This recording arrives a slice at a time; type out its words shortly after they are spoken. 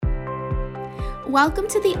Welcome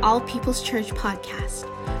to the All People's Church podcast.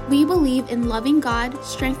 We believe in loving God,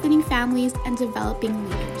 strengthening families, and developing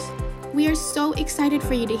leaders. We are so excited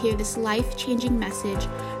for you to hear this life-changing message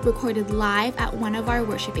recorded live at one of our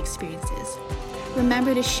worship experiences.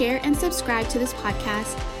 Remember to share and subscribe to this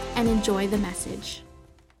podcast and enjoy the message.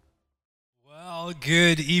 Well,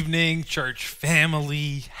 good evening, church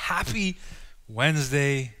family. Happy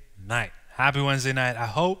Wednesday night. Happy Wednesday night. I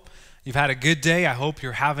hope you've had a good day. I hope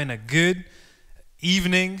you're having a good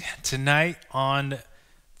evening tonight on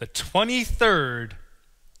the 23rd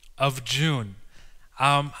of June.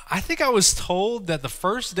 I think I was told that the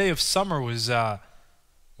first day of summer was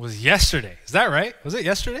yesterday. Is that right? Was it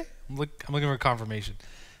yesterday? I'm looking for confirmation.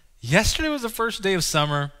 Yesterday was the first day of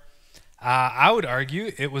summer. I would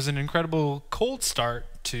argue it was an incredible cold start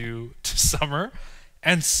to summer,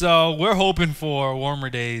 and so we're hoping for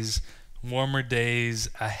warmer days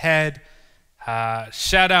ahead.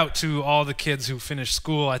 Shout out to all the kids who finished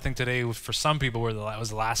school. I think today was, for some people, was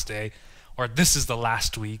the last day, or this is the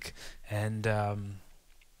last week. And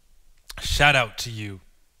shout out to you,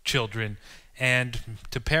 children, and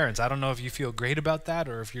to parents. I don't know if you feel great about that,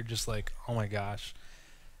 or if you're just like, oh my gosh,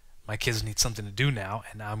 my kids need something to do now,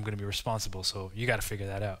 and I'm going to be responsible. So you got to figure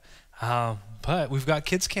that out. But we've got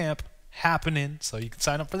kids camp happening, so you can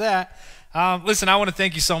sign up for that. Listen, I want to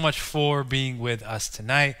thank you so much for being with us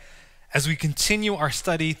tonight. As we continue our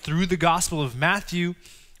study through the Gospel of Matthew,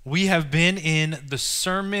 we have been in the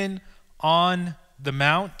Sermon on the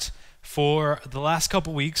Mount for the last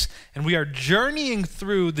couple weeks, and we are journeying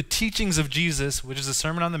through the teachings of Jesus, which is the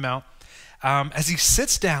Sermon on the Mount, as he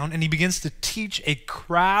sits down and he begins to teach a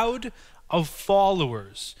crowd of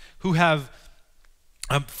followers who have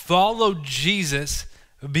followed Jesus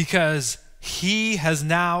because he has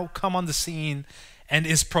now come on the scene and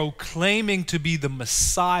is proclaiming to be the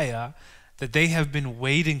Messiah that they have been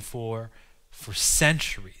waiting for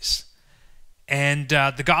centuries. And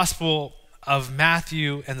the Gospel of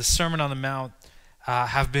Matthew and the Sermon on the Mount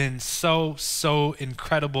have been so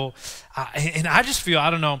incredible. And I just feel, I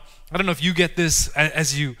don't know if you get this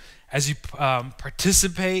as you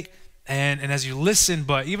participate and as you listen,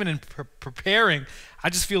 but even in preparing, I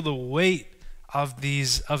just feel the weight of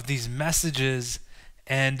these messages.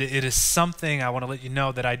 And it is something I want to let you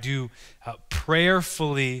know that I do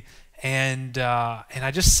prayerfully, and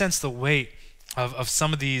I just sense the weight of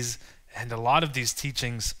some of these and a lot of these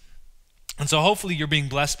teachings. And so hopefully you're being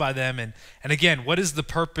blessed by them. And again, what is the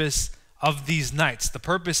purpose of these nights? The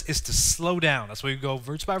purpose is to slow down. That's why we go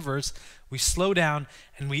verse by verse. We slow down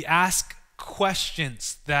and we ask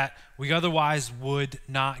questions that we otherwise would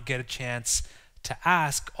not get a chance to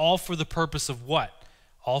ask, all for the purpose of what?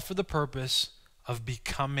 All for the purpose of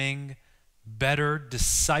becoming better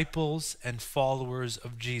disciples and followers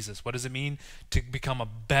of Jesus. What does it mean to become a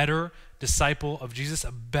better disciple of Jesus,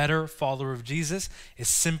 a better follower of Jesus? It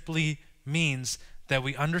simply means that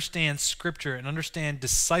we understand Scripture and understand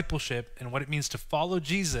discipleship and what it means to follow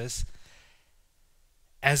Jesus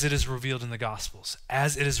as it is revealed in the Gospels,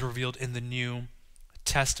 as it is revealed in the New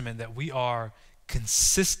Testament, that we are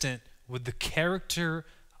consistent with the character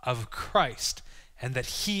of Christ, and that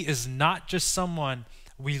he is not just someone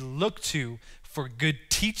we look to for good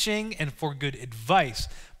teaching and for good advice,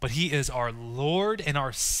 but he is our Lord and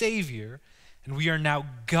our Savior, and we are now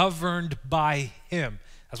governed by him.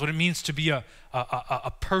 That's what it means to be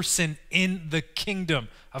a person in the kingdom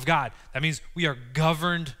of God. That means we are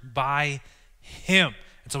governed by him.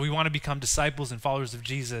 And so we want to become disciples and followers of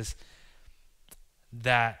Jesus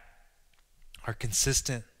that are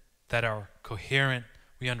consistent, that are coherent.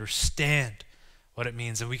 We understand what it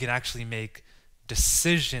means, and we can actually make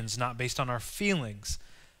decisions not based on our feelings,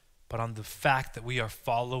 but on the fact that we are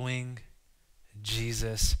following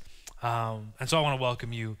Jesus. And so I want to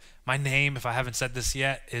welcome you. My name, if I haven't said this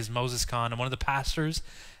yet, is Moses Khan. I'm one of the pastors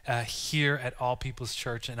here at All People's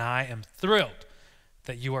Church, and I am thrilled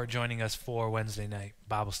that you are joining us for Wednesday night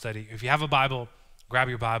Bible study. If you have a Bible, grab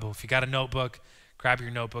your Bible. If you got a notebook, grab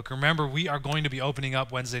your notebook. Remember, we are going to be opening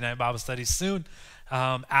up Wednesday night Bible studies soon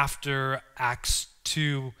after Acts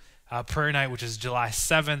 2 prayer night, which is July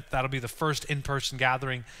 7th. That'll be the first in-person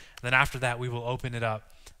gathering. And then after that, we will open it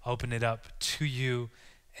up to you.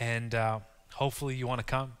 And hopefully you want to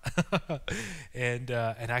come and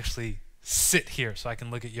actually sit here so I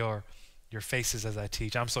can look at your faces as I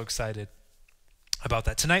teach. I'm so excited about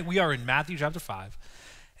that. Tonight we are in Matthew chapter 5,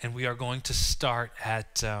 and we are going to start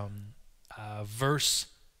at verse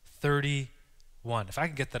 31. If I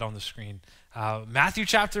can get that on the screen. Matthew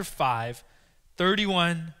chapter 5,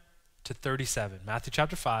 31 to 37. Matthew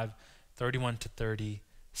chapter 5, 31 to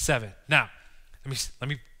 37. Now, let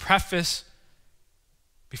me preface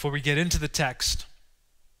before we get into the text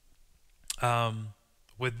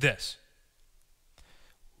with this.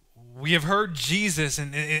 We have heard Jesus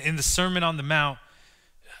in the Sermon on the Mount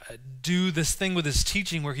do this thing with his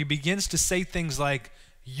teaching where he begins to say things like,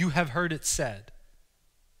 you have heard it said,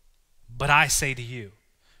 but I say to you.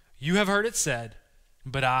 You have heard it said,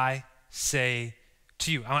 but I say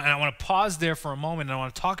to you. And I want to pause there for a moment, and I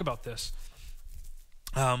want to talk about this.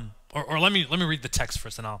 Or let me read the text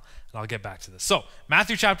first, and I'll get back to this. So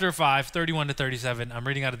Matthew chapter 5, 31 to 37. I'm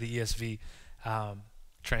reading out of the ESV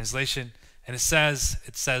translation, and it says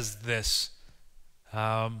this.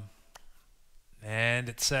 And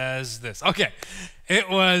it says this. Okay. It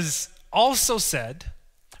was also said,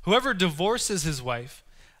 whoever divorces his wife,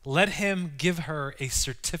 let him give her a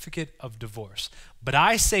certificate of divorce. But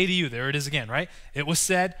I say to you, there it is again, right? It was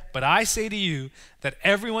said, but I say to you that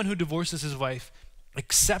everyone who divorces his wife,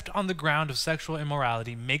 except on the ground of sexual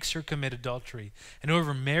immorality, makes her commit adultery. And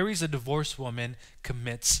whoever marries a divorced woman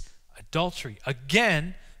commits adultery.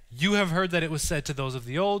 Again, you have heard that it was said to those of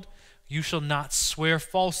the old, you shall not swear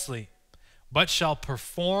falsely, but shall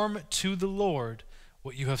perform to the Lord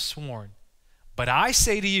what you have sworn. But I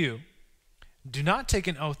say to you, do not take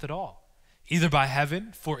an oath at all, either by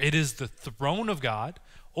heaven, for it is the throne of God,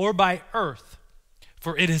 or by earth,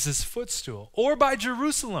 for it is his footstool, or by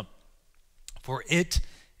Jerusalem, for it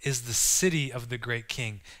is the city of the great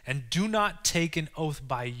king. And do not take an oath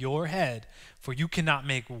by your head, for you cannot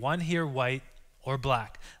make one hair white or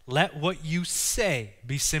black. Let what you say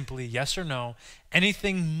be simply yes or no.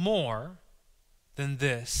 Anything more than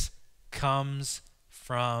this comes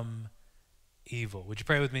from evil. Would you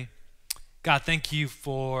pray with me? God, thank you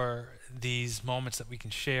for these moments that we can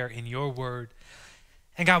share in your word.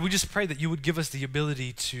 And God, we just pray that you would give us the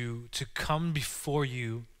ability to come before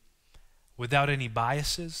you without any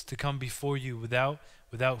biases, to come before you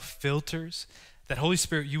without filters. That Holy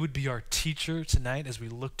Spirit, you would be our teacher tonight as we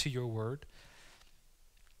look to your word.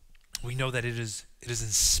 We know that it is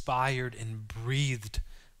inspired and breathed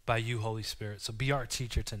by you, Holy Spirit. So be our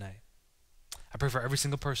teacher tonight. I pray for every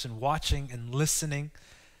single person watching and listening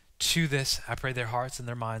to this. I pray their hearts and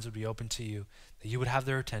their minds would be open to you, that you would have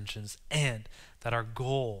their attentions, and that our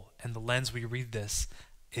goal and the lens we read this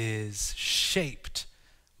is shaped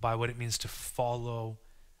by what it means to follow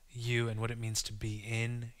you and what it means to be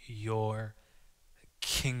in your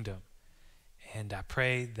kingdom. And I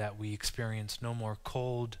pray that we experience no more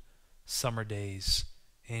cold summer days.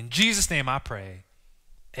 In Jesus' name I pray.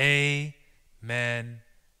 Amen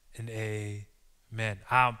and amen.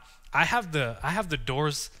 I have the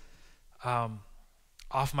doors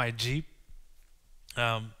off my Jeep,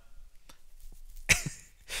 and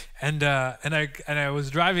I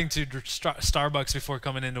was driving to Starbucks before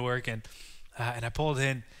coming into work, and I pulled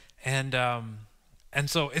in, and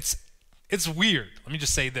so it's weird. Let me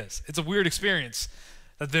just say this: it's a weird experience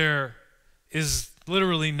that there is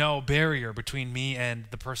literally no barrier between me and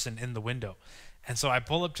the person in the window. And so I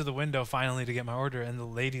pull up to the window finally to get my order, and the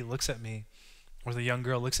lady looks at me, or the young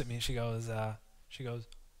girl looks at me, and she goes, "Oh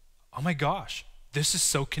my gosh, this is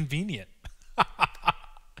so convenient."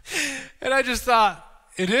 And I just thought,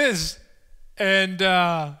 it is. And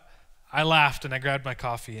I laughed, and I grabbed my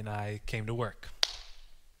coffee, and I came to work.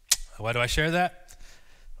 Why do I share that?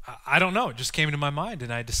 I don't know. It just came into my mind,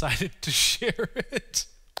 and I decided to share it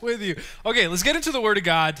with you. Okay, let's get into the Word of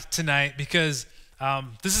God tonight, because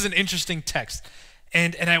this is an interesting text,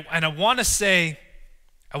 and I want to say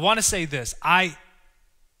this. I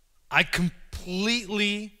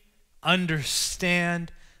completely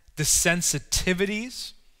understand the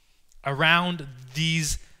sensitivities around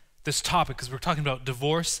this topic, because we're talking about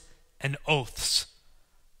divorce and oaths.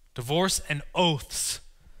 Divorce and oaths.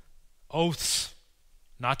 Oaths,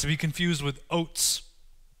 not to be confused with oats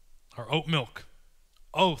or oat milk.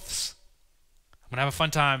 Oaths. I'm gonna have a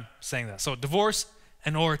fun time saying that. So divorce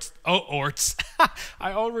and orts.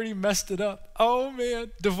 I already messed it up. Oh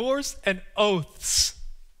man. Divorce and oaths.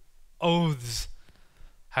 Oaths.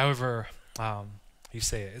 However you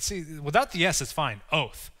say it. See, without the S, it's fine.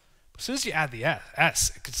 Oath. But as soon as you add the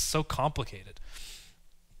S, it gets so complicated.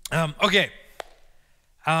 Okay.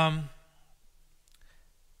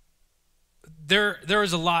 There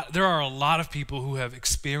are a lot of people who have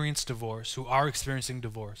experienced divorce, who are experiencing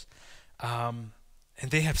divorce. And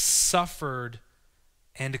they have suffered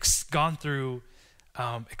and gone through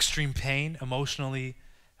extreme pain emotionally,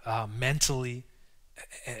 mentally,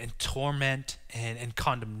 and torment and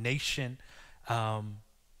condemnation. And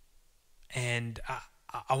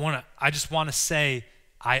I just want to say,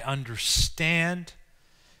 I understand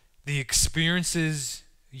the experiences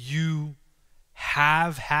you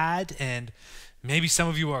have had, and maybe some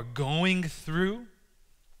of you are going through.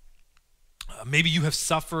 Maybe you have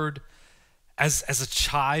suffered as a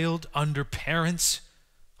child under parents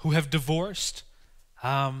who have divorced.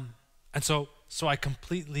 And so I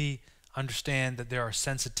completely understand that there are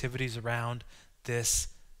sensitivities around this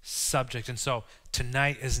subject. And so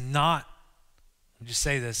tonight is not, let me just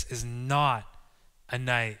say this, is not a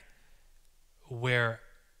night where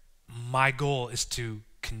my goal is to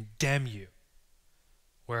condemn you,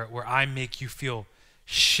 where I make you feel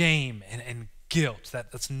shame and guilt.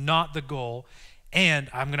 That's not the goal. And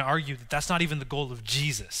I'm going to argue that that's not even the goal of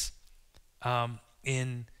Jesus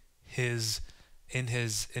in his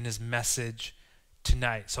message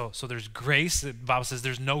tonight. So there's grace. The Bible says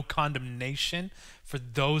there's no condemnation for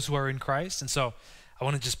those who are in Christ. And so I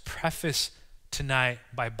want to just preface tonight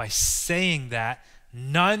by saying that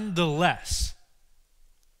nonetheless,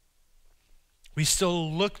 we still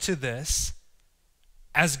look to this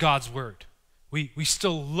as God's word. We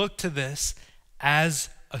still look to this as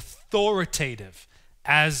authoritative,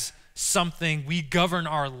 as something we govern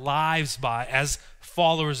our lives by as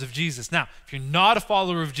followers of Jesus. Now, if you're not a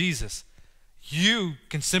follower of Jesus, you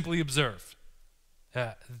can simply observe.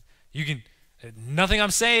 Nothing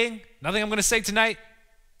I'm saying, nothing I'm going to say tonight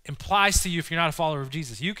implies to you if you're not a follower of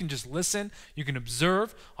Jesus. You can just listen, you can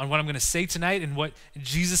observe on what I'm going to say tonight and what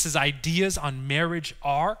Jesus' ideas on marriage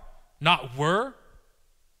are, not were.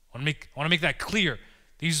 I want to make that clear.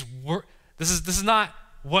 This is not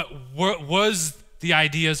what was the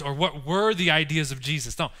ideas or what were the ideas of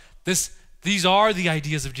Jesus. No, these are the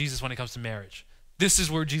ideas of Jesus when it comes to marriage. This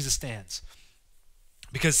is where Jesus stands.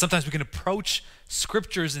 Because sometimes we can approach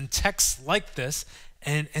scriptures and texts like this,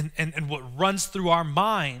 and what runs through our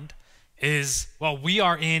mind is, well, we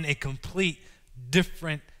are in a complete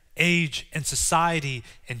different age and society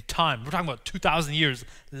and time. We're talking about 2,000 years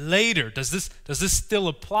later. Does this still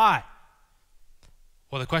apply?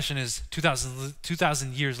 Well, the question is,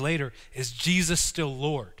 2,000 years later, is Jesus still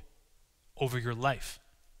Lord over your life?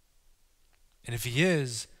 And if he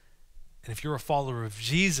is, and if you're a follower of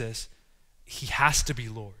Jesus, he has to be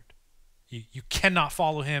Lord. You cannot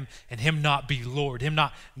follow him and him not be Lord, him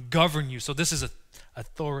not govern you. So this is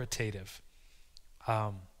authoritative.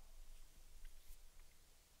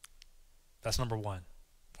 That's number one,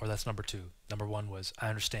 or that's number two. Number one was, I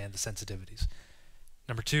understand the sensitivities.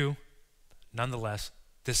 Number two, nonetheless,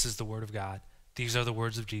 this is the word of God. These are the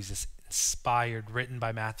words of Jesus, inspired, written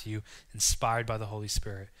by Matthew, inspired by the Holy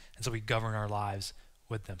Spirit. And so we govern our lives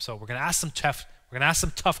with them. So we're going to ask some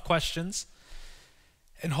tough questions.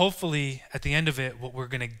 And hopefully, at the end of it, what we're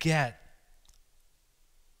going to get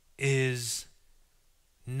is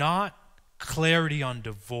not clarity on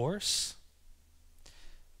divorce,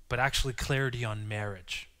 but actually clarity on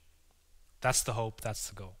marriage. That's the hope. That's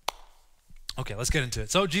the goal. Okay, let's get into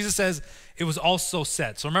it. So Jesus says, it was also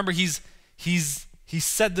said. So remember, he's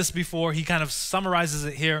said this before. He kind of summarizes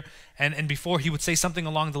it here. And before, he would say something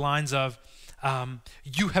along the lines of,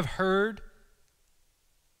 you have heard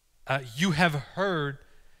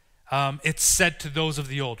it's said to those of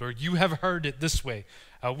the old, or you have heard it this way,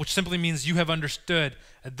 which simply means you have understood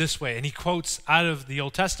this way. And he quotes out of the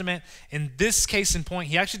Old Testament. In this case in point,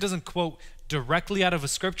 he actually doesn't quote directly out of a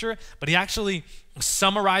scripture, but he actually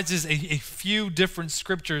summarizes a few different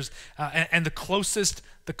scriptures, and the closest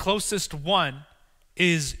one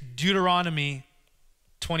is Deuteronomy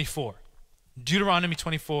 24. Deuteronomy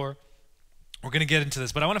 24. We're going to get into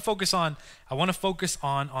this, but I want to focus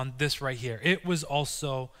on this right here. It was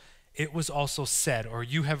also said, or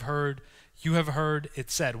you have heard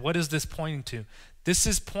it said. What is this pointing to? This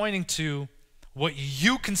is pointing to what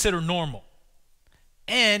you consider normal,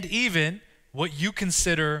 and even what you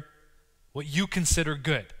consider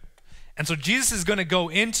good. And so Jesus is going to go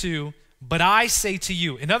into, but I say to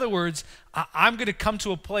you. In other words, I'm going to come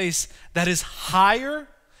to a place that is higher,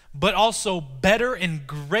 but also better and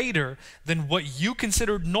greater than what you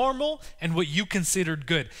considered normal and what you considered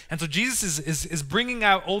good. And so Jesus is bringing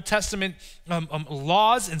out Old Testament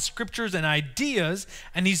laws and scriptures and ideas,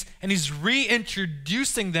 and he's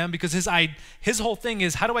reintroducing them, because his whole thing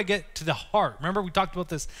is, how do I get to the heart? Remember, we talked about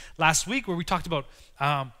this last week, where we talked about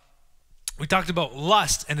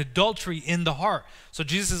lust and adultery in the heart. So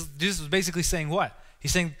Jesus was basically saying what?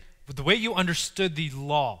 He's saying, the way you understood the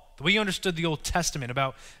law, the way you understood the Old Testament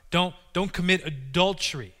about don't commit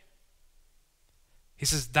adultery. He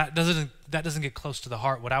says that doesn't get close to the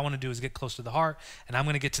heart. What I want to do is get close to the heart, and I'm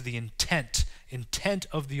going to get to the intent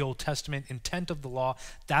of the Old Testament, intent of the law.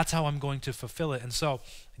 That's how I'm going to fulfill it. And so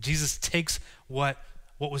Jesus takes what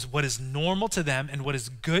is normal to them and what is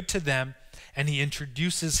good to them, and he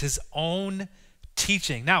introduces his own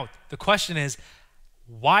teaching. Now, the question is,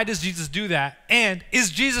 why does Jesus do that? And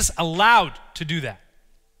is Jesus allowed to do that?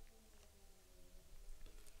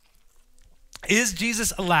 Is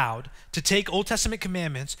Jesus allowed to take Old Testament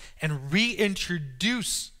commandments and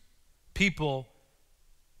reintroduce people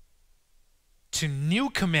to new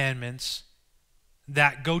commandments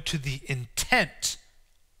that go to the intent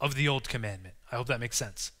of the old commandment? I hope that makes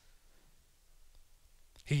sense.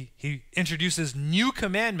 He introduces new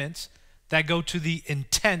commandments that go to the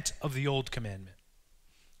intent of the old commandment.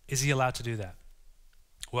 Is he allowed to do that?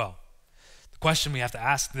 Well, the question we have to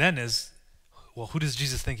ask then is, well, who does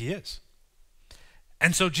Jesus think he is?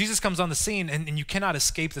 And so Jesus comes on the scene, and you cannot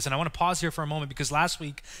escape this. And I want to pause here for a moment because last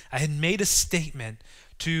week I had made a statement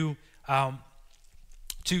to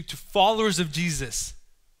followers of Jesus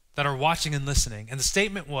that are watching and listening. And the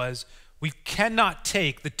statement was, we cannot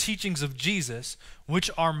take the teachings of Jesus, which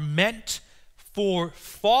are meant for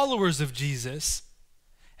followers of Jesus,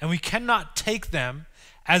 and we cannot take them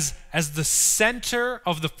as the center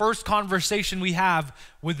of the first conversation we have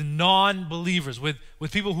with non-believers, with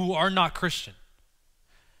people who are not Christian.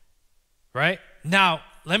 Right? Now,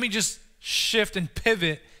 let me just shift and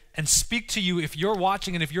pivot and speak to you if you're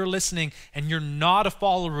watching and if you're listening and you're not a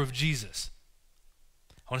follower of Jesus.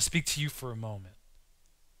 I want to speak to you for a moment.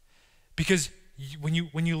 Because when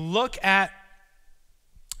you look at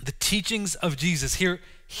the teachings of Jesus, here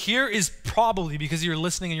is probably, because you're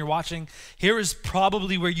listening and you're watching, here is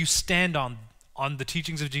probably where you stand on the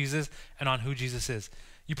teachings of Jesus and on who Jesus is.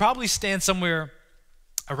 You probably stand somewhere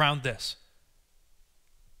around this.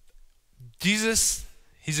 Jesus,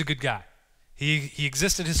 he's a good guy. He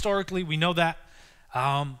existed historically. We know that.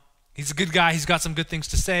 He's a good guy. He's got some good things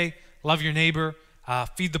to say. Love your neighbor.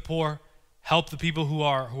 Feed the poor. Help the people who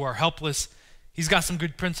are helpless. He's got some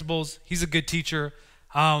good principles. He's a good teacher.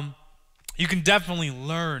 You can definitely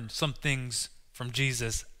learn some things from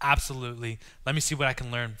Jesus. Absolutely. Let me see what I can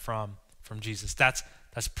learn from Jesus. That's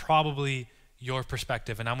probably your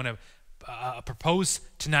perspective. And I'm going to propose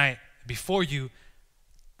tonight before you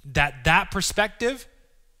that perspective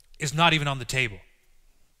is not even on the table.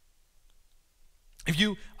 If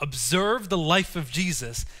you observe the life of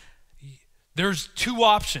Jesus, there's two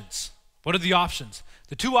options. What are the options?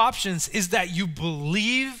 The two options is that you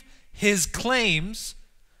believe his claims,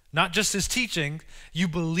 not just his teaching, you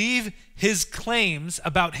believe his claims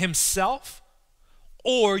about himself,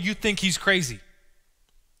 or you think he's crazy.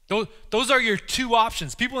 Those are your two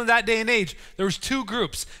options. People in that day and age, there was two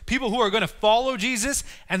groups. People who are going to follow Jesus,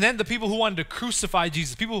 and then the people who wanted to crucify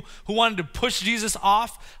Jesus. People who wanted to push Jesus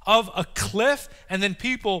off of a cliff, and then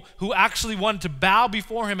people who actually wanted to bow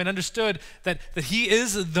before him and understood that he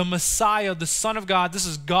is the Messiah, the Son of God. This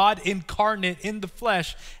is God incarnate in the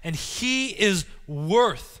flesh, and he is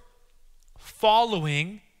worth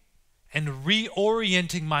following and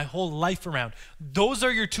reorienting my whole life around. Those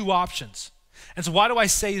are your two options. And so why do I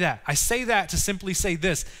say that? I say that to simply say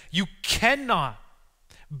this: you cannot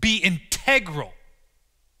be integral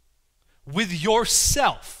with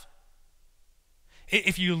yourself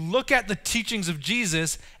if you look at the teachings of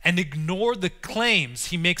Jesus and ignore the claims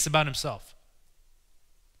he makes about himself.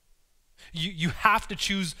 You have to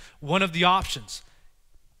choose one of the options.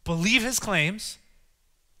 Believe his claims,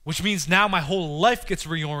 which means now my whole life gets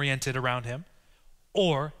reoriented around him,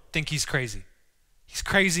 or think he's crazy. He's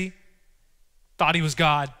crazy. Thought he was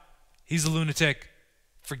God. He's a lunatic.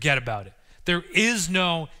 Forget about it. There is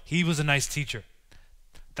no, he was a nice teacher.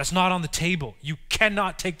 That's not on the table. You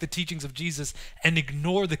cannot take the teachings of Jesus and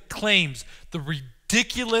ignore the claims, the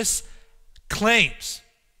ridiculous claims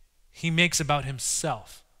he makes about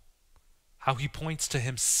himself. How he points to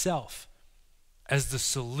himself as the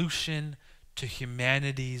solution to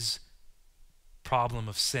humanity's problem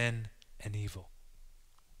of sin and evil.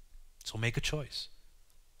 So make a choice.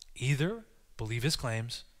 Either believe his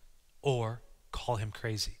claims or call him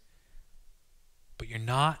crazy. But you're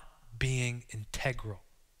not being integral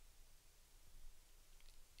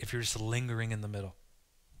if you're just lingering in the middle.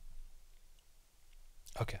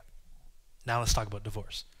 Okay, now let's talk about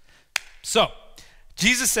divorce. So,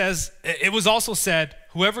 Jesus says, it was also said,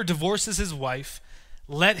 whoever divorces his wife,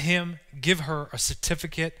 let him give her a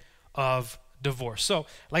certificate of divorce. So,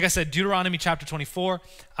 like I said, Deuteronomy chapter 24,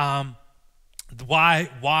 why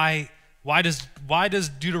does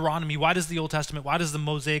Deuteronomy, why does the Old Testament, why does the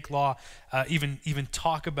Mosaic Law even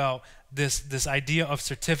talk about this idea of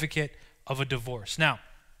certificate of a divorce? Now,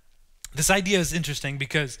 this idea is interesting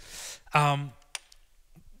because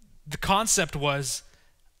the concept was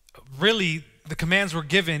really the commands were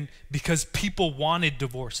given because people wanted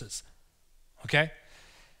divorces, okay?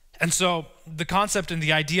 And so the concept and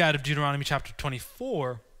the idea out of Deuteronomy chapter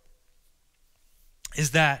 24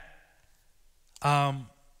 is that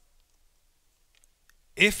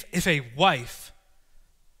if a wife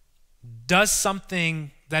does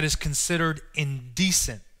something that is considered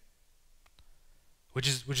indecent, which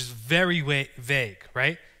is very vague,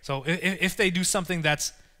 right? So if they do something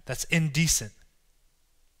that's indecent,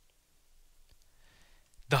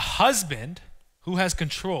 the husband who has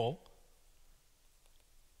control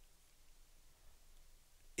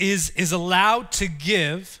is allowed to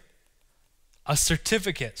give a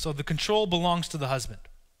certificate. So the control belongs to the husband.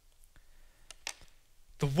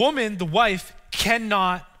 The woman, the wife,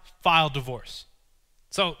 cannot file divorce.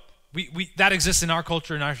 So that exists in our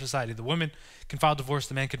culture, in our society. The woman can file divorce,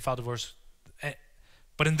 the man can file divorce.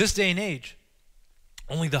 But in this day and age,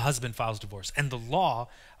 only the husband files divorce. And the law,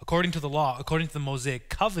 according to the Mosaic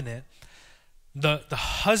covenant, the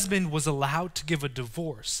husband was allowed to give a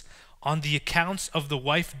divorce on the accounts of the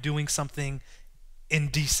wife doing something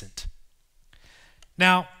indecent.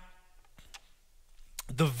 Now,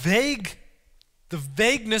 the vagueness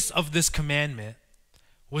of this commandment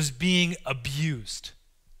was being abused.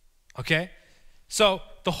 Okay? So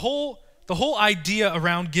the whole idea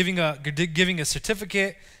around giving a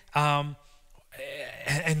certificate and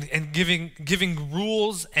giving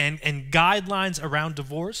rules and guidelines around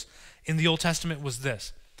divorce in the Old Testament was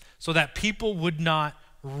this, so that people would not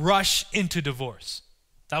rush into divorce.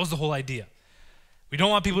 That was the whole idea. We don't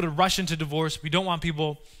want people to rush into divorce. We don't want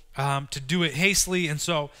people to do it hastily. And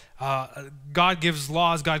so God gives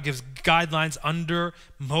laws, God gives guidelines under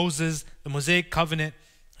Moses, the Mosaic covenant.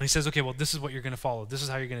 And he says, okay, well, this is what you're going to follow. This is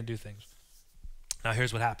how you're going to do things. Now,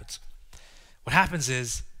 here's what happens. What happens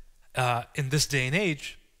is, in this day and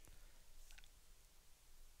age,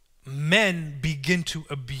 men begin to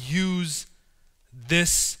abuse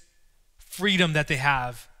this freedom that they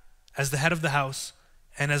have as the head of the house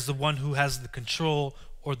and as the one who has the control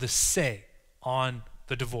or the say on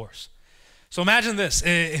the divorce. So imagine this,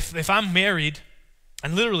 if I'm married,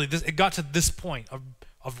 and literally it got to this point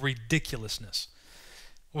of ridiculousness,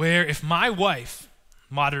 where if my wife,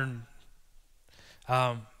 modern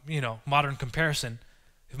comparison,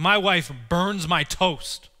 if my wife burns my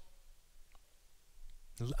toast,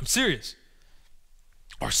 I'm serious,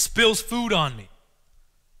 or spills food on me,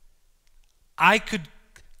 I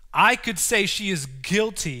could say she is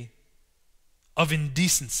guilty of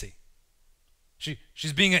indecency.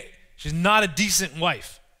 She's not a decent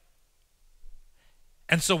wife.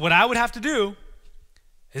 And so what I would have to do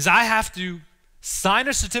is I have to sign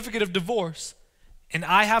a certificate of divorce and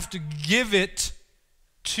I have to give it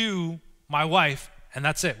to my wife, and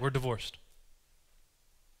that's it. We're divorced.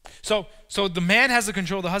 So the man has the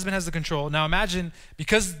control, the husband has the control. Now imagine,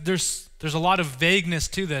 because there's a lot of vagueness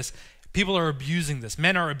to this, people are abusing this.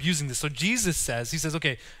 Men are abusing this. So Jesus says,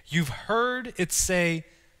 okay, you've heard it say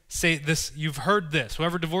this, you've heard this.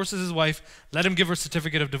 Whoever divorces his wife, let him give her a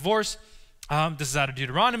certificate of divorce. This is out of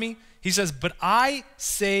Deuteronomy. He says, but I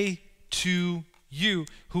say to you,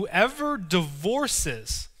 whoever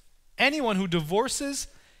divorces, anyone who divorces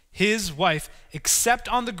his wife, except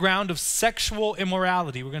on the ground of sexual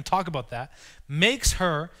immorality, we're going to talk about that, makes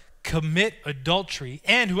her commit adultery,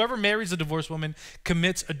 and whoever marries a divorced woman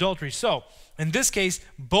commits adultery. So, in this case,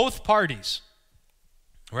 both parties,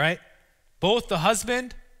 right? Both the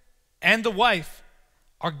husband and the wife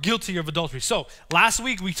are guilty of adultery. So, last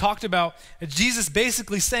week we talked about Jesus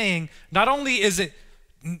basically saying, not only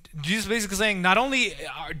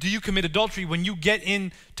do you commit adultery when you get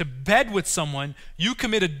into bed with someone, you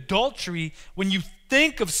commit adultery when you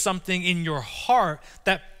think of something in your heart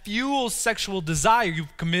that fuels sexual desire.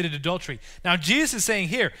 You've committed adultery. Now, Jesus is saying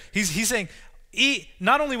here, he's saying,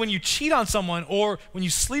 not only when you cheat on someone or when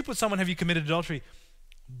you sleep with someone have you committed adultery,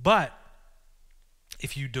 but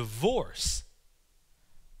if you divorce,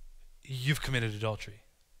 you've committed adultery.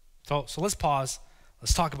 So let's pause.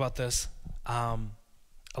 Let's talk about this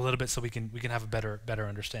a little bit so we can have a better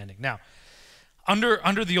understanding. Now,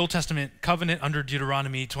 under the Old Testament covenant, under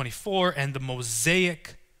Deuteronomy 24 and the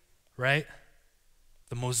Mosaic, right?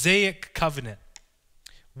 The Mosaic covenant.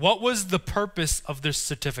 What was the purpose of this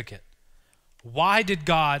certificate? Why did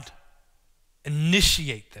God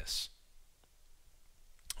initiate this?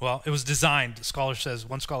 Well, it was designed,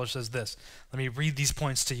 one scholar says this. Let me read these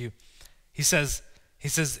points to you. He says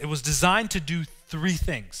it was designed to do three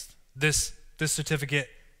things. This certificate,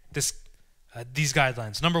 these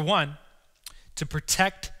guidelines. Number one, to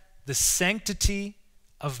protect the sanctity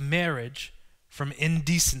of marriage from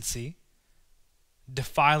indecency,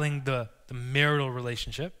 defiling the marital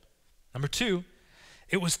relationship. Number two,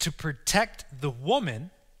 it was to protect the woman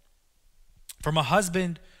from a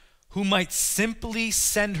husband who might simply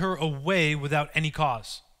send her away without any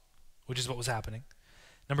cause, which is what was happening.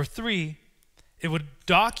 Number three, it would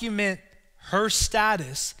document her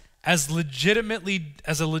status as a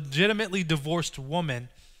legitimately divorced woman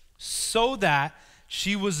so that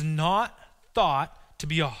she was not thought to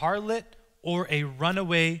be a harlot or a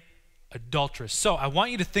runaway adulteress. So I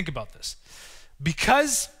want you to think about this.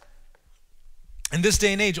 Because in this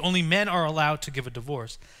day and age, only men are allowed to give a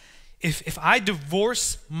divorce. If I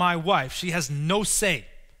divorce my wife, she has no say.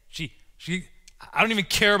 I don't even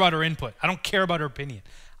care about her input. I don't care about her opinion.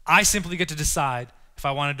 I simply get to decide if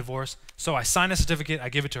I want a divorce. So I sign a certificate, I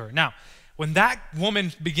give it to her. Now, when that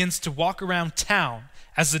woman begins to walk around town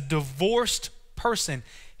as a divorced person,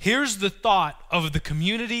 here's the thought of the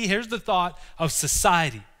community, here's the thought of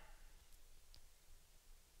society.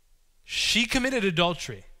 She committed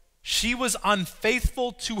adultery. She was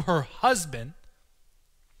unfaithful to her husband,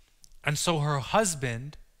 and so her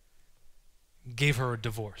husband gave her a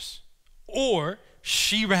divorce. Or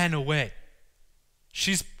she ran away.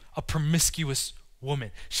 She's a promiscuous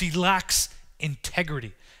woman. She lacks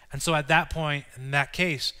integrity. And so at that point, in that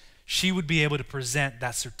case, she would be able to present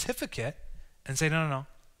that certificate and say, no.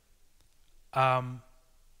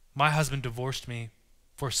 My husband divorced me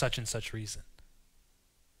for such and such reason.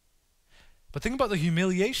 But think about the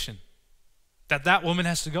humiliation that woman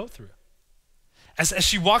has to go through. As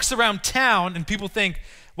she walks around town and people think,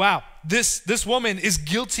 wow, this woman is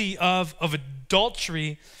guilty of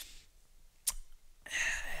adultery.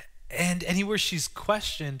 And anywhere she's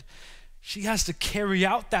questioned, she has to carry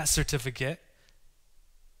out that certificate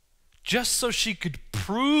just so she could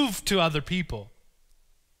prove to other people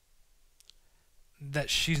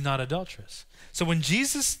that she's not adulterous. So when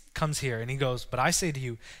Jesus comes here and he goes, but I say to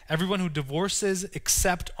you, everyone who divorces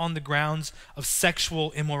except on the grounds of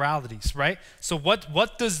sexual immoralities, right? So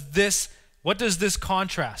what does this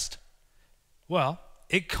contrast? Well,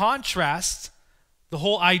 it contrasts the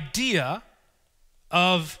whole idea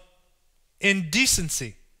of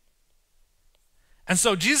indecency. And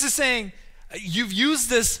so Jesus is saying, you've used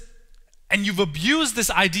this and you've abused this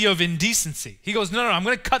idea of indecency. He goes, no, I'm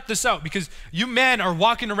going to cut this out because you men are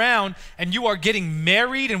walking around and you are getting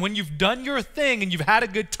married, and when you've done your thing and you've had a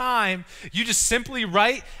good time, you just simply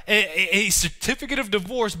write a certificate of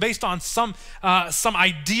divorce based on some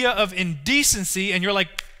idea of indecency, and you're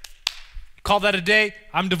like, call that a day,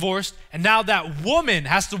 I'm divorced. And now that woman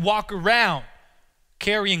has to walk around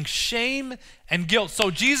carrying shame and guilt. So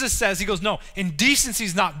Jesus says, he goes, no, indecency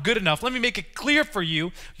is not good enough. Let me make it clear for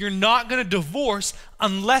you. You're not going to divorce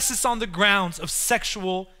unless it's on the grounds of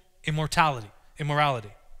sexual immorality.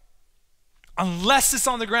 Unless it's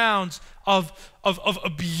on the grounds of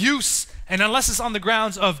abuse, and unless it's on the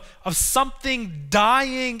grounds of something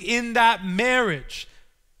dying in that marriage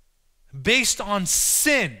based on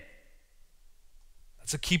sin.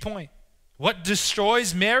 That's a key point. What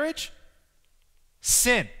destroys marriage?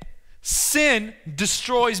 Sin. Sin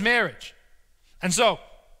destroys marriage. And so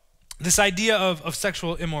this idea of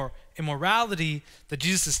sexual immorality that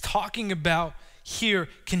Jesus is talking about here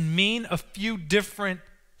can mean a few different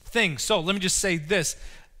things. So let me just say this.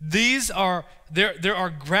 There are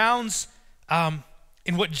grounds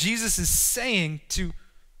in what Jesus is saying to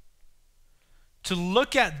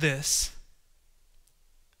look at this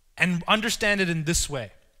and understand it in this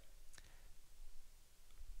way.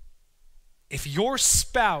 If your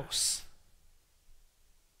spouse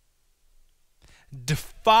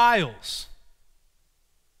defiles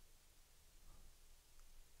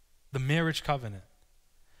the marriage covenant,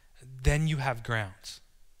 then you have grounds.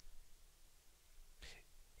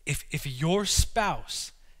 If your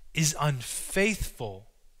spouse is unfaithful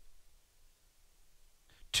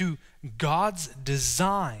to God's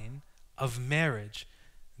design of marriage,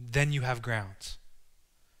 then you have grounds,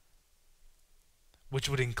 which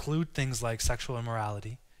would include things like sexual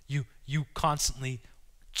immorality, you constantly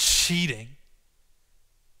cheating,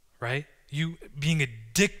 right? You being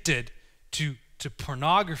addicted to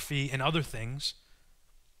pornography and other things,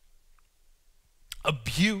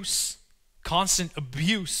 abuse, constant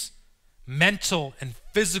abuse, mental and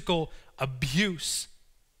physical abuse.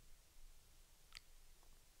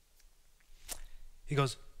 He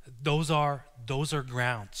goes, those are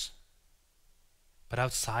grounds. But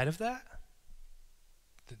outside of that,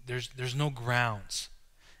 there's no grounds.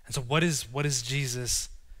 And so what is Jesus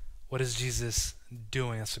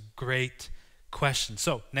doing? That's a great question.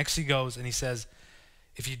 So next he goes and he says,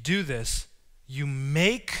 if you do this, you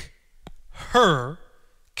make her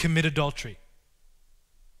commit adultery.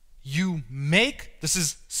 This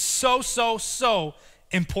is so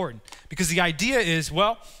important, because the idea is,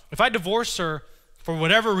 well, if I divorce her for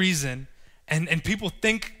whatever reason and people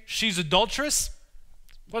think she's adulterous,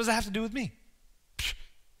 what does that have to do with me?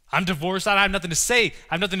 I'm divorced. I have nothing to say.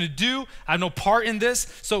 I have nothing to do. I have no part in this.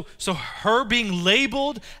 So her being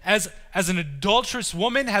labeled as an adulterous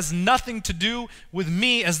woman has nothing to do with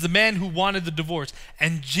me as the man who wanted the divorce.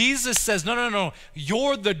 And Jesus says, no.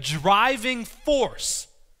 You're the driving force.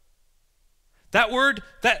 That word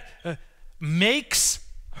that makes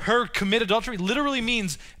her commit adultery literally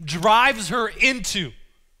means drives her into.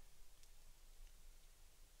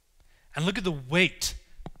 And look at the weight.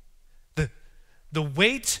 The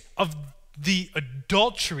weight of the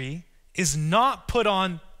adultery is not put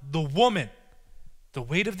on the woman. The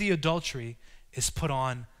weight of the adultery is put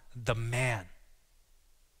on the man.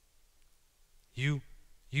 You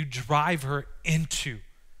drive her into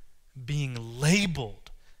being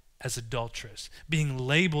labeled as adulteress, being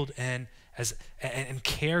labeled and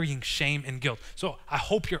carrying shame and guilt. So I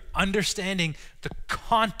hope you're understanding the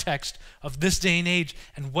context of this day and age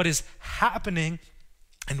and what is happening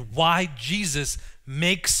and why Jesus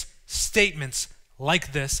makes statements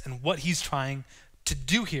like this and what he's trying to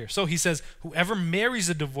do here. So he says, whoever marries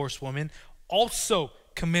a divorced woman also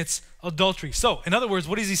commits adultery. So, in other words,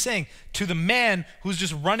 what is he saying? To the man who's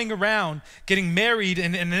just running around getting married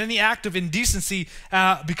and in any act of indecency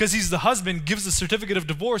because he's the husband gives a certificate of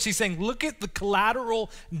divorce, he's saying, look at the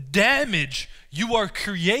collateral damage you are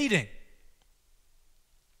creating.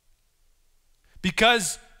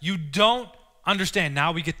 Because you don't understand.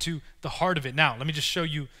 Now we get to the heart of it. Now, let me show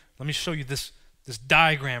you this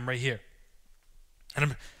diagram right here.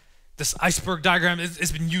 And this iceberg diagram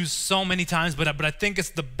has been used so many times, but I think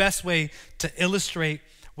it's the best way to illustrate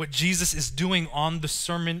what Jesus is doing on the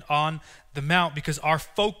Sermon on the Mount, because our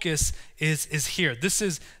focus is here. This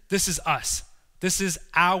is us. This is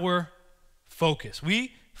our focus.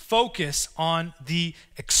 We focus on the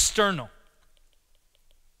external.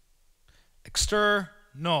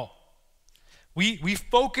 External. We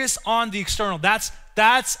focus on the external.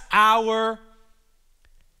 That's our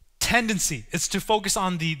tendency. It's to focus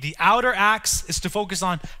on the outer acts. It's to focus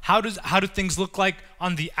on how do things look like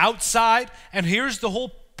on the outside. And here's the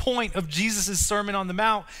whole point of Jesus' Sermon on the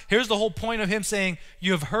Mount. Here's the whole point of him saying,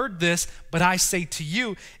 you have heard this, but I say to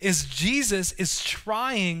you, is Jesus is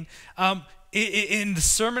trying, in the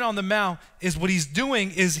Sermon on the Mount, is what he's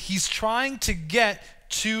doing is he's trying to get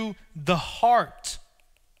to the heart.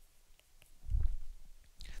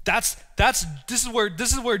 This is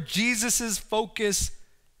where Jesus' focus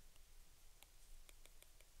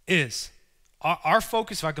is. Our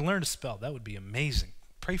focus, if I could learn to spell, that would be amazing.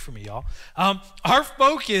 Pray for me, y'all. Our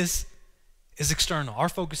focus is external. Our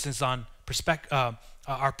focus is on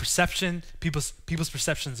our perception, people's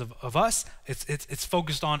perceptions of us. It's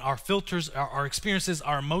focused on our filters, our experiences,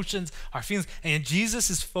 our emotions, our feelings. And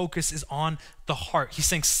Jesus' focus is on the heart. He's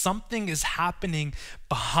saying something is happening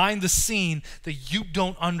behind the scene that you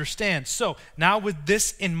don't understand. So now with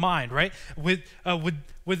this in mind, right? With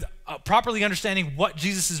properly understanding what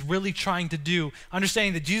Jesus is really trying to do,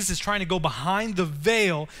 understanding that Jesus is trying to go behind the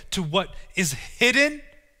veil to what is hidden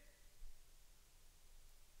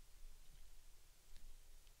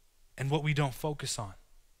and what we don't focus on.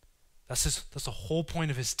 That's the whole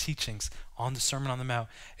point of his teachings on the Sermon on the Mount,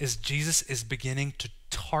 is Jesus is beginning to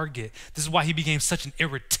target. This is why he became such an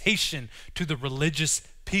irritation to the religious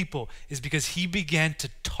people, is because he began to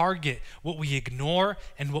target what we ignore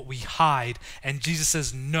and what we hide. And Jesus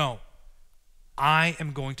says, no, I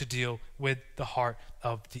am going to deal with the heart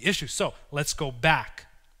of the issue. So let's go back.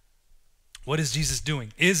 What is Jesus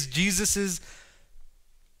doing? Is Jesus's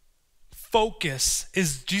focus,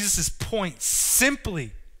 is Jesus' point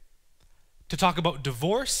simply to talk about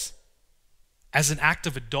divorce as an act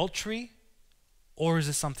of adultery, or is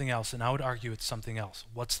it something else? And I would argue it's something else.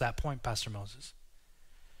 What's that point, Pastor Moses?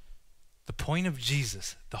 The point of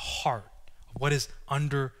Jesus, the heart of what is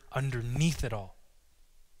underneath it all,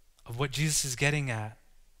 of what Jesus is getting at,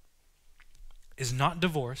 is not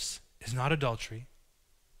divorce, is not adultery.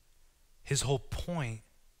 His whole point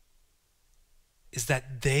is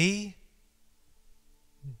that they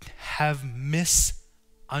have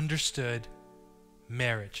misunderstood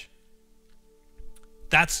marriage.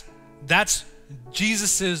 That's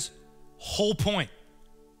Jesus's whole point.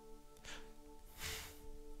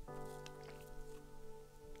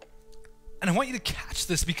 And I want you to catch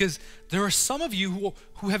this, because there are some of you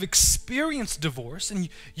who have experienced divorce, and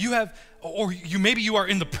you have, or maybe you are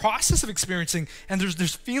in the process of experiencing, and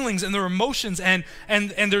there's feelings and there are emotions and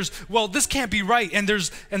there's, well, this can't be right, and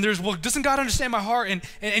there's well, doesn't God understand my heart?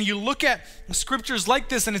 And you look at scriptures like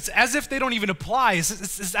this, and it's as if they don't even apply.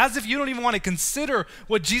 It's as if you don't even want to consider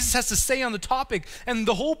what Jesus has to say on the topic. And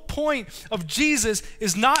the whole point of Jesus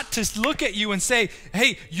is not to look at you and say,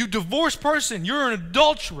 hey, you divorced person, you're an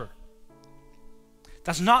adulterer.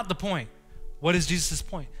 That's not the point. What is Jesus'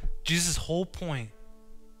 point? Jesus' whole point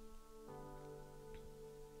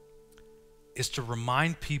is to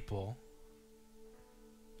remind people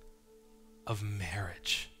of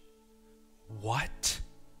marriage. What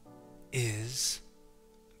is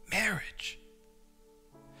marriage?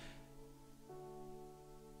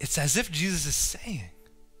 It's as if Jesus is saying,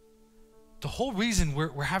 the whole reason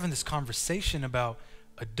we're having this conversation about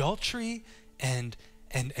adultery and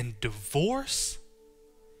divorce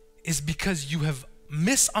is because you have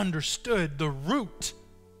misunderstood the root.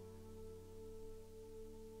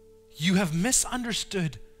 You have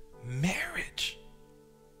misunderstood marriage.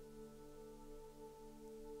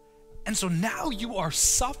 And so now you are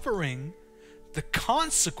suffering the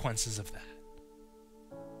consequences of that.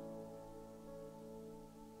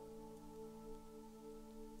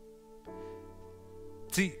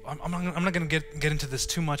 See, I'm not going to get into this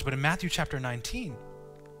too much, but in Matthew chapter 19,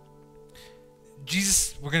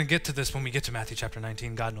 Jesus, we're going to get to this when we get to Matthew chapter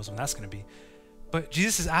 19. God knows when that's going to be. But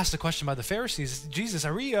Jesus is asked a question by the Pharisees. Jesus,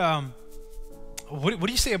 what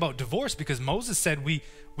do you say about divorce? Because Moses said we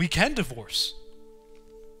can divorce.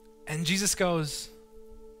 And Jesus goes,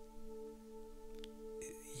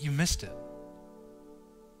 you missed it.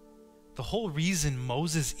 The whole reason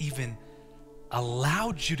Moses even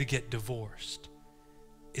allowed you to get divorced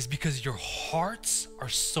is because your hearts are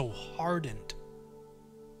so hardened.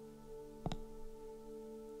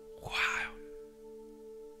 Wow.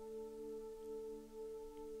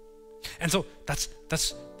 And so that's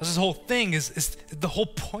this whole thing is the whole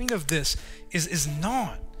point of this is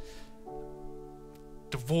not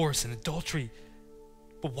divorce and adultery.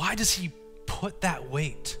 But why does he put that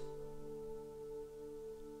weight?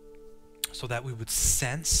 So that we would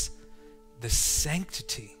sense the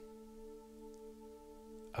sanctity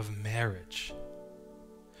of marriage,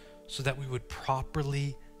 so that we would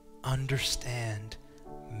properly understand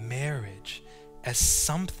marriage as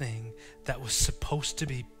something that was supposed to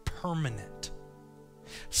be permanent,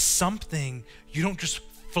 something you don't just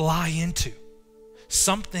fly into,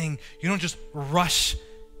 something you don't just rush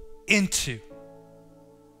into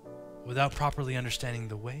without properly understanding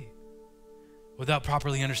the way, without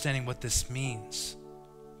properly understanding what this means.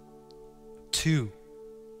 2,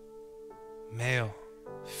 male,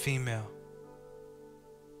 female,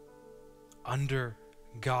 under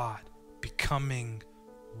God, becoming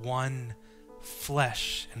one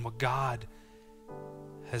flesh. And what God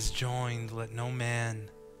has joined, let no man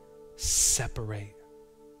separate.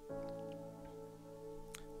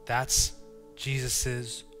 That's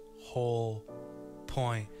Jesus's whole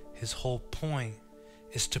point. His whole point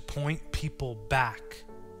is to point people back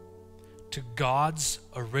to God's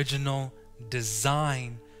original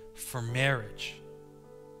design for marriage.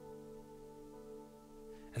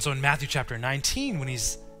 And so in Matthew chapter 19, when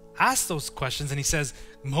he's asked those questions and he says,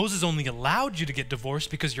 Moses only allowed you to get divorced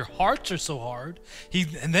because your hearts are so hard.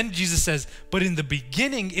 And then Jesus says, but in the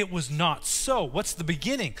beginning, it was not so. What's the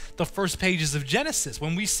beginning? The first pages of Genesis.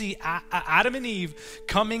 When we see Adam and Eve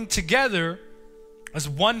coming together as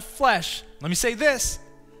one flesh, let me say this,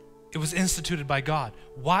 it was instituted by God.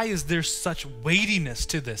 Why is there such weightiness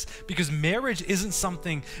to this? Because marriage isn't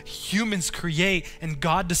something humans create and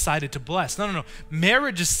God decided to bless. No.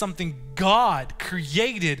 Marriage is something God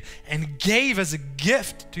created and gave as a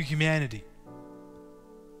gift to humanity.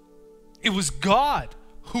 It was God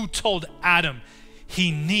who told Adam he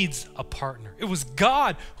needs a partner. It was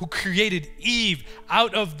God who created Eve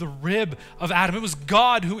out of the rib of Adam. It was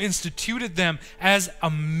God who instituted them as a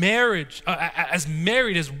marriage, as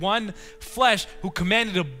married, as one flesh, who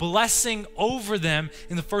commanded a blessing over them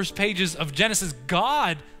in the first pages of Genesis.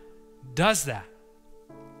 God does that.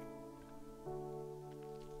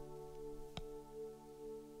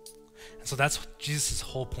 And so that's Jesus'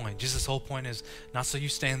 whole point. Jesus' whole point is not so you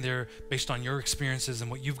stand there based on your experiences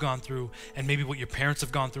and what you've gone through and maybe what your parents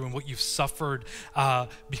have gone through and what you've suffered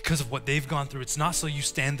because of what they've gone through. It's not so you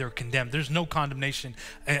stand there condemned. There's no condemnation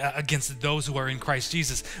against those who are in Christ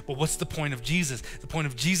Jesus. But what's the point of Jesus? The point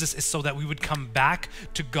of Jesus is so that we would come back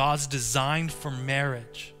to God's design for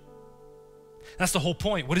marriage. That's the whole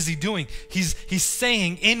point. What is he doing? He's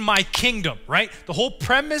saying, in my kingdom, right? The whole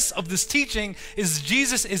premise of this teaching is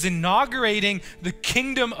Jesus is inaugurating the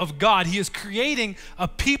kingdom of God. He is creating a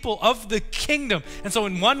people of the kingdom. And so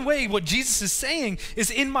in one way, what Jesus is saying is,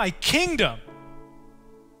 in my kingdom,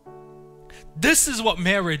 this is what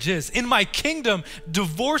marriage is. In my kingdom,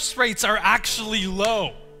 divorce rates are actually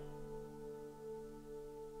low.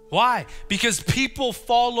 Why? Because people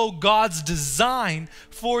follow God's design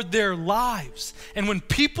for their lives. And when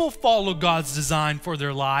people follow God's design for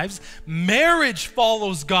their lives, marriage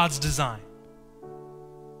follows God's design.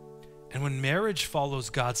 And when marriage follows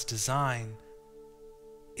God's design,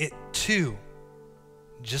 it too,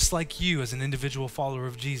 just like you as an individual follower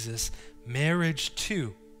of Jesus, marriage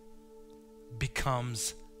too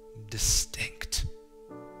becomes distinct.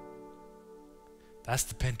 That's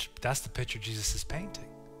the picture Jesus is painting.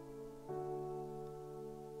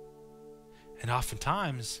 And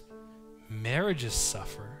oftentimes, marriages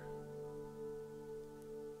suffer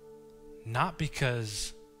not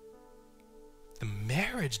because the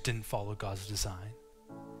marriage didn't follow God's design,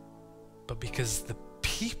 but because the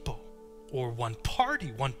people or one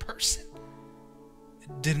party, one person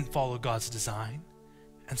didn't follow God's design.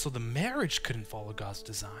 And so the marriage couldn't follow God's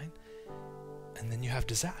design. And then you have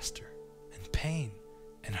disaster and pain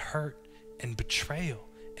and hurt and betrayal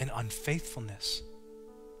and unfaithfulness.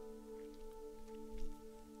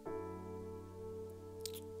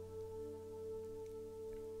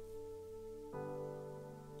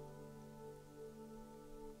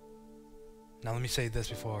 Now let me say this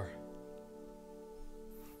before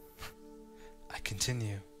I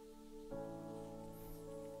continue.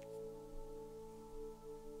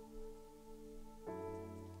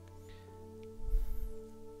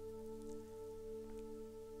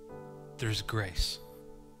 There's grace.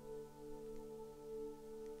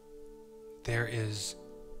 There is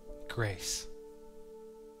grace.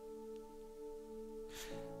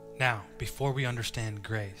 Now, before we understand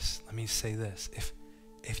grace, let me say this.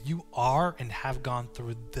 If you are and have gone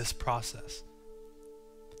through this process,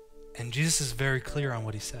 and Jesus is very clear on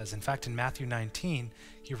what he says. In fact, in Matthew 19,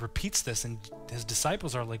 he repeats this, and his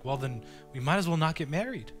disciples are like, well, then we might as well not get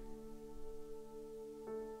married.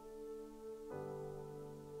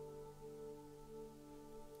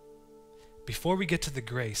 Before we get to the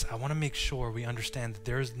grace, I want to make sure we understand that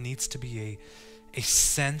there needs to be a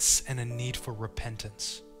sense and a need for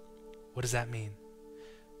repentance. What does that mean?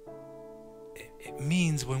 It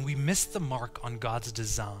means when we miss the mark on God's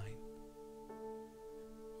design,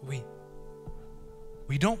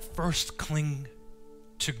 we don't first cling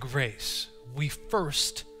to grace. We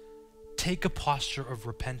first take a posture of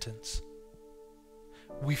repentance.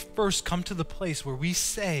 We first come to the place where we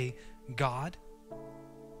say, God,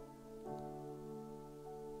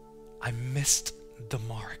 I missed the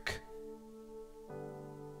mark.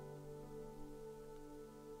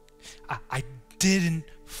 I didn't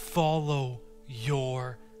follow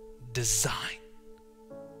your design.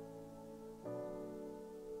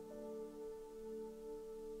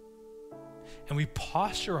 And we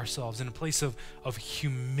posture ourselves in a place of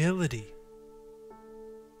humility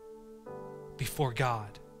before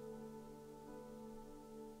God.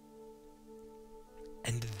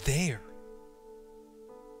 And there,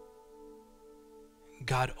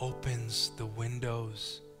 God opens the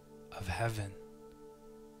windows of heaven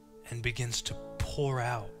and begins to pour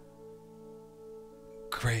out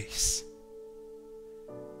grace.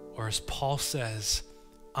 Or as Paul says,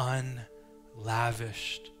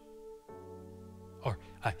 unlavished. Or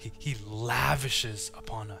he lavishes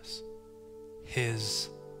upon us his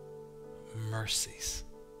mercies.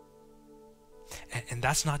 And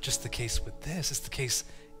that's not just the case with this, it's the case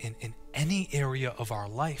in any area of our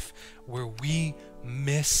life where we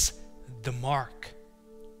miss the mark.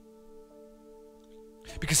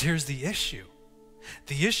 Because here's the issue.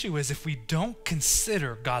 The issue is if we don't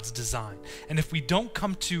consider God's design, and if we don't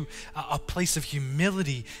come to a place of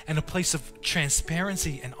humility and a place of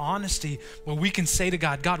transparency and honesty where we can say to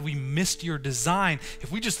God, God, we missed your design.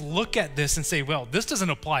 If we just look at this and say, well, this doesn't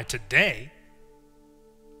apply today,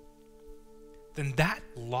 then that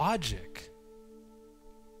logic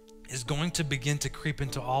is going to begin to creep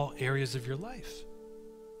into all areas of your life.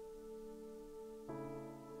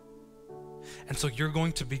 And so you're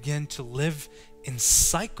going to begin to live in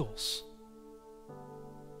cycles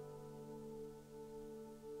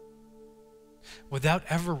without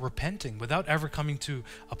ever repenting, without ever coming to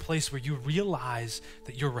a place where you realize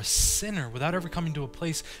that you're a sinner, without ever coming to a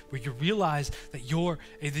place where you realize that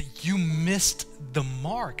you missed the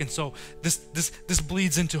mark. And so this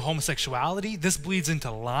bleeds into homosexuality, this bleeds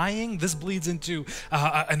into lying, this bleeds into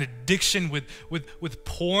an addiction with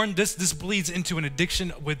porn, this bleeds into an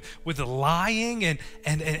addiction with lying and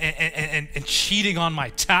cheating on my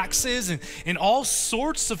taxes and all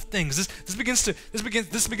sorts of things. This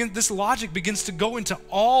logic begins to go into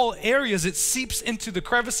all areas. It seeps into the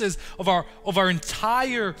crevices of our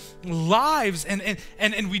entire lives,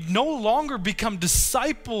 and we no longer become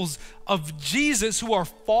disciples of Jesus who are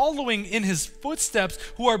following in his footsteps,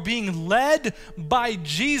 who are being led by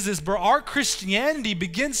Jesus. But our Christianity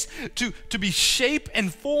begins to be shaped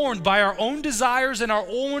and formed by our own desires and our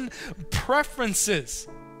own preferences.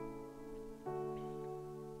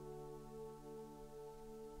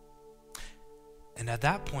 And at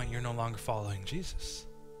that point, you're no longer following Jesus.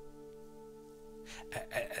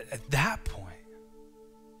 At that point,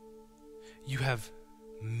 you have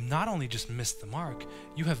not only just missed the mark,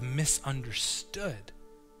 you have misunderstood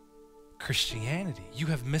Christianity. You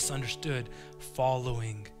have misunderstood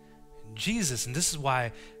following Jesus. And this is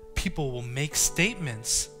why people will make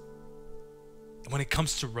statements when it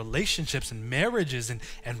comes to relationships and marriages and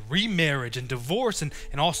remarriage and divorce and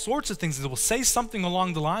all sorts of things. They will say something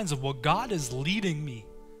along the lines of, well, God is leading me.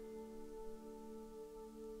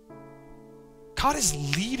 God is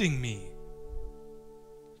leading me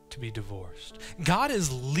to be divorced. God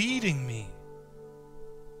is leading me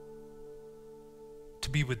to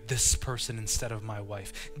be with this person instead of my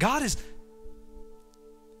wife. God is,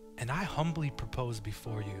 and I humbly propose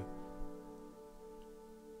before you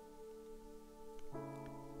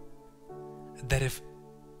that if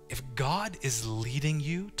God is leading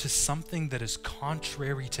you to something that is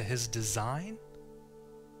contrary to his design,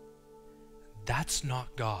 that's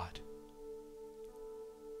not God.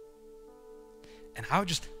 And I would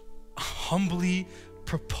just humbly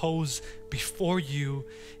propose before you,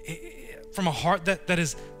 from a heart that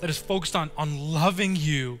is focused on loving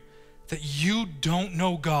you, that you don't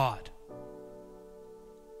know God.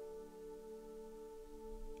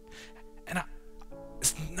 And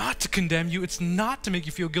it's not to condemn you. It's not to make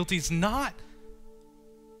you feel guilty. It's not.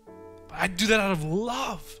 But I do that out of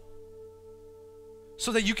love,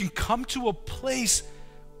 so that you can come to a place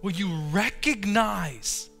where you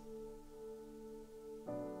recognize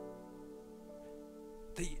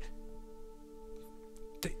that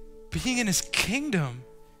being in his kingdom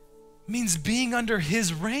means being under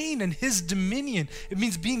his reign and his dominion. It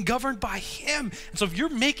means being governed by him. And so if you're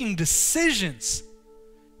making decisions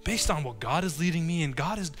based on what God is leading me and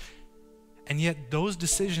and yet those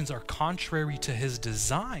decisions are contrary to his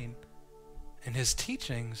design and his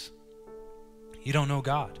teachings, you don't know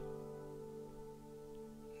God.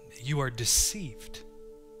 You are deceived.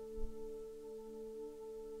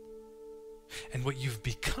 And what you've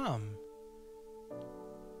become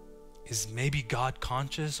is maybe God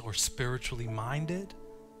conscious or spiritually minded,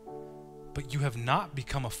 but you have not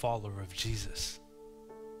become a follower of Jesus.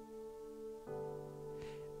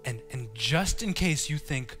 And just in case you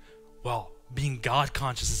think, well, being God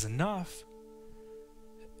conscious is enough,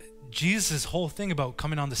 Jesus' whole thing about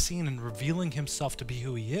coming on the scene and revealing himself to be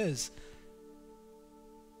who he is,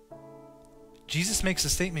 Jesus makes a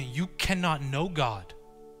statement, you cannot know God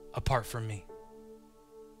apart from me.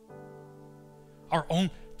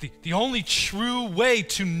 The only true way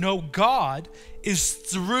to know God is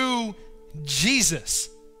through Jesus.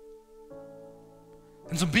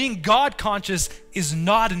 And so being God conscious is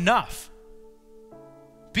not enough.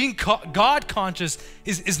 Being God conscious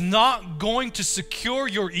is not going to secure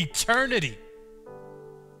your eternity.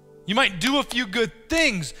 You might do a few good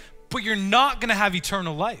things, but you're not going to have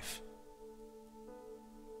eternal life.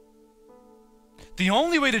 The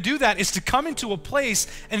only way to do that is to come into a place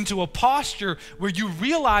and into a posture where you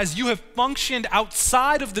realize you have functioned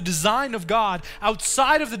outside of the design of God,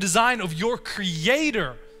 outside of the design of your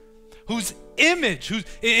Creator, whose image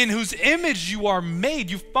you are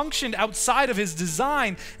made. You functioned outside of his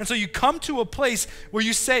design. And so you come to a place where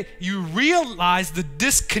you realize the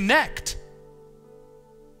disconnect.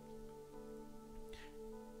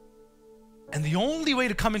 And the only way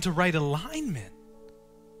to come into right alignment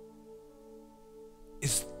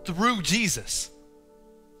is through Jesus.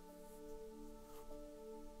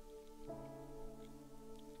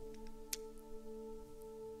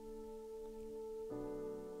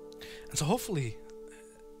 And so hopefully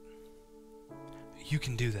you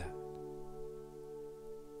can do that.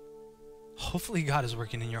 Hopefully God is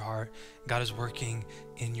working in your heart, God is working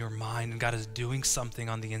in your mind, and God is doing something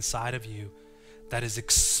on the inside of you that is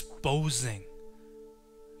exposing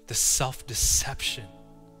the self-deception.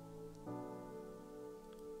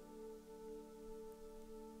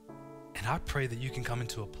 And I pray that you can come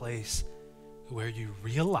into a place where you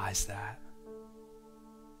realize that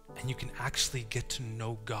and you can actually get to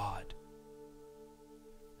know God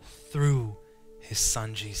through his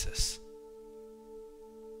son Jesus.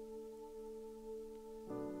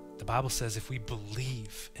 The Bible says if we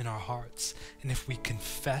believe in our hearts and if we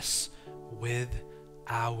confess with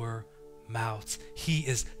our mouths, he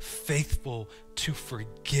is faithful to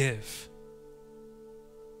forgive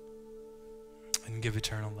and give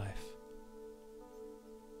eternal life.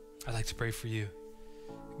 I'd like to pray for you.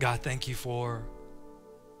 God, thank you for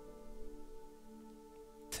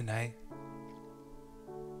tonight.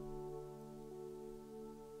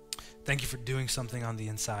 Thank you for doing something on the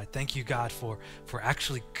inside. Thank you, God, for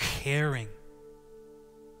actually caring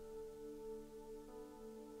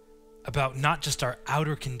about not just our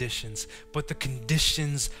outer conditions, but the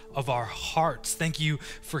conditions of our hearts. Thank you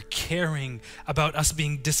for caring about us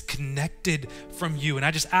being disconnected from you. And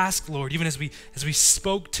I just ask, Lord, even as we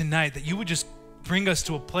spoke tonight, that you would just bring us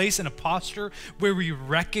to a place and a posture where we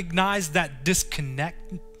recognize that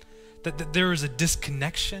disconnect, that there is a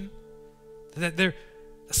disconnection, that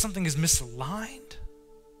something is misaligned.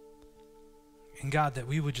 And God, that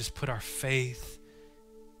we would just put our faith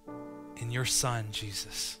in your Son,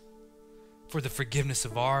 Jesus, for the forgiveness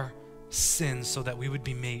of our sins so that we would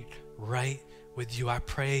be made right with you. I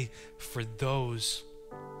pray for those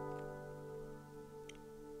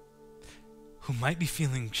who might be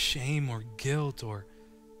feeling shame or guilt or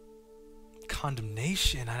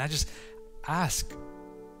condemnation. And I just ask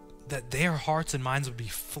that their hearts and minds would be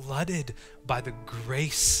flooded by the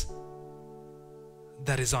grace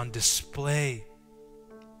that is on display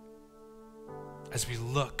as we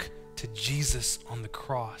look to Jesus on the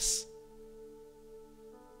cross.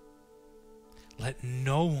 Let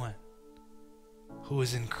no one who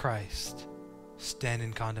is in Christ stand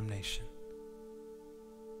in condemnation.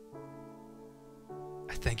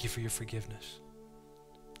 I thank you for your forgiveness.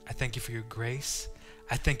 I thank you for your grace.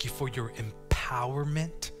 I thank you for your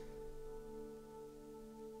empowerment.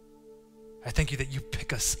 I thank you that you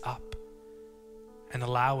pick us up and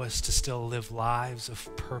allow us to still live lives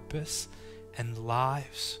of purpose and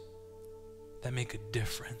lives that make a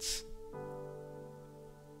difference.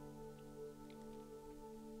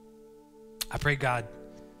 I pray, God,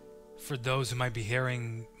 for those who might be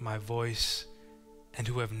hearing my voice and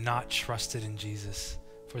who have not trusted in Jesus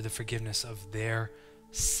for the forgiveness of their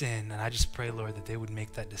sin. And I just pray, Lord, that they would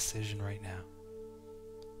make that decision right now.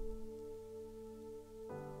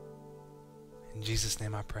 In Jesus'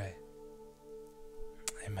 name I pray.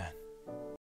 Amen.